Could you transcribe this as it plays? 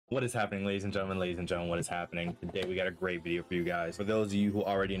What is happening, ladies and gentlemen, what is happening? Today we got a great video for you guys. For those of you who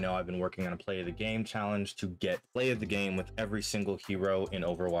already know, I've been working on a play of the game challenge to get play of the game with every single hero in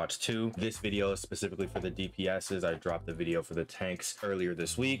Overwatch 2. This video is specifically for the DPSs. I dropped the video for the tanks earlier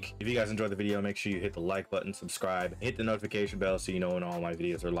this week. If you guys enjoyed the video, make sure you hit the like button, subscribe, hit the notification bell so you know when all my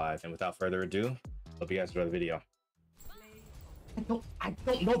videos are live. And without further ado, hope you guys enjoy the video. I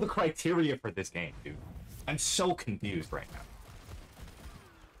don't know the criteria for this game, dude. I'm so confused right now.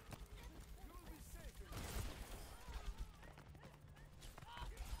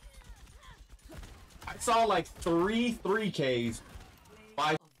 I saw like three 3Ks.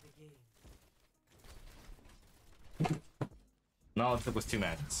 Five. No, all it took was 2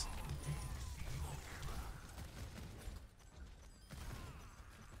 matches.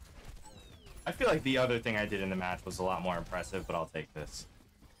 I feel like the other thing I did in the match was a lot more impressive, but I'll take this.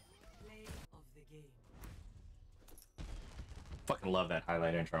 Fucking love that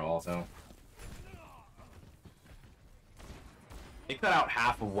highlight intro also. It cut out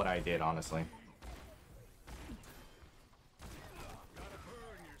half of what I did, honestly.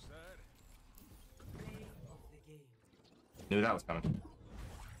 Knew that was coming.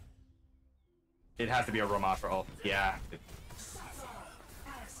 It has to be a Ramatra ult. Yeah.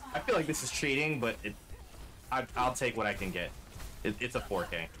 I feel like this is cheating, but I'll take what I can get. It's a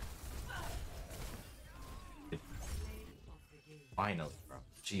 4K. Finally, bro.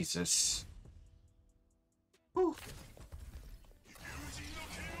 Jesus. Whew.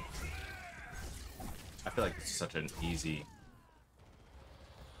 I feel like this is such an easy...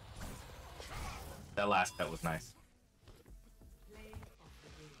 That last cut was nice.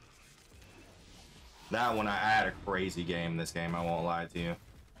 That one, I had a crazy game this game, I won't lie to you.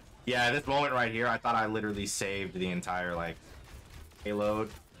 Yeah, this moment right here, I thought I literally saved the entire, like,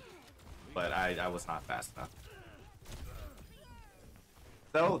 payload. But I was not fast enough.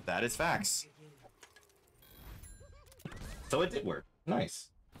 So, that is facts. So it did work. Nice.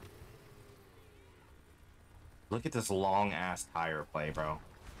 Look at this long-ass tire play, bro.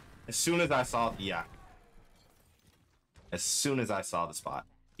 As soon as I saw... Yeah. As soon as I saw the spot.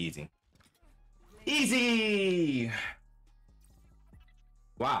 Easy. Easy!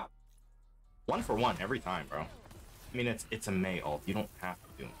 Wow. 1 for 1 every time, bro. I mean, it's a Mei ult. You don't have to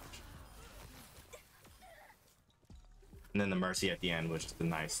do much. And then the Mercy at the end was just a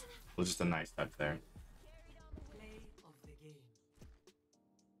nice touch there.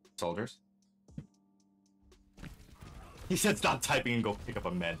 Soldiers. He said stop typing and go pick up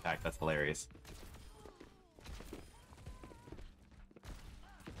a med pack. That's hilarious.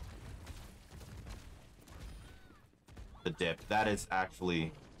 The dip. That is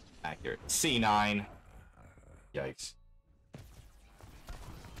actually accurate. C9. Yikes.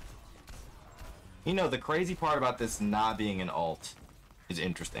 You know, the crazy part about this not being an ult is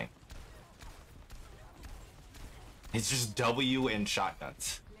interesting. It's just W and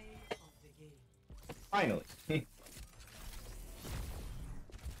shotguns. Finally. I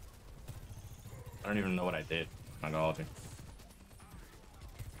don't even know what I did. I'm not gonna hold you.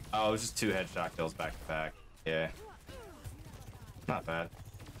 Oh, it was just 2 headshot kills back to back. Yeah. Not bad.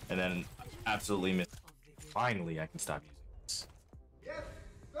 And then absolutely missed. Finally, I can stop using this. Yes,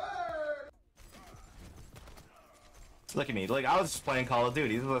 sir! Look at me. Like, I was just playing Call of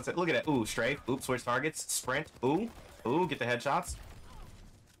Duty. Look at it. Ooh, strafe. Oops, switch targets. Sprint. Ooh. Ooh, get the headshots.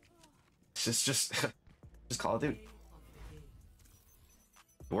 It's just Call of Duty.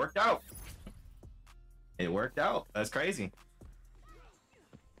 It worked out. It worked out. That's crazy.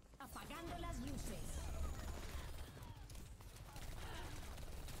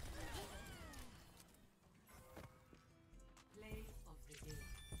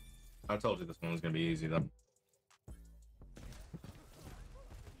 I told you this one was gonna be easy though.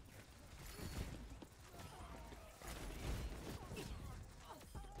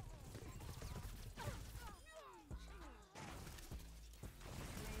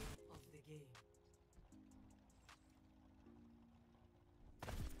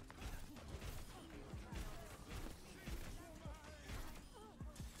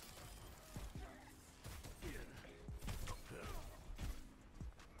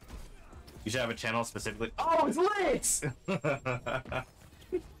 You should have a channel specifically. Oh, it's lit!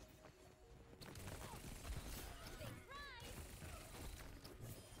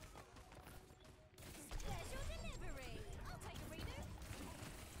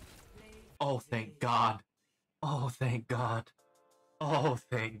 Oh, thank God. Oh, thank God. Oh,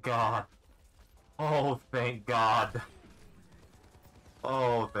 thank God. Oh, thank God.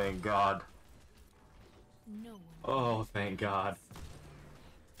 Oh, thank God. Oh, thank God.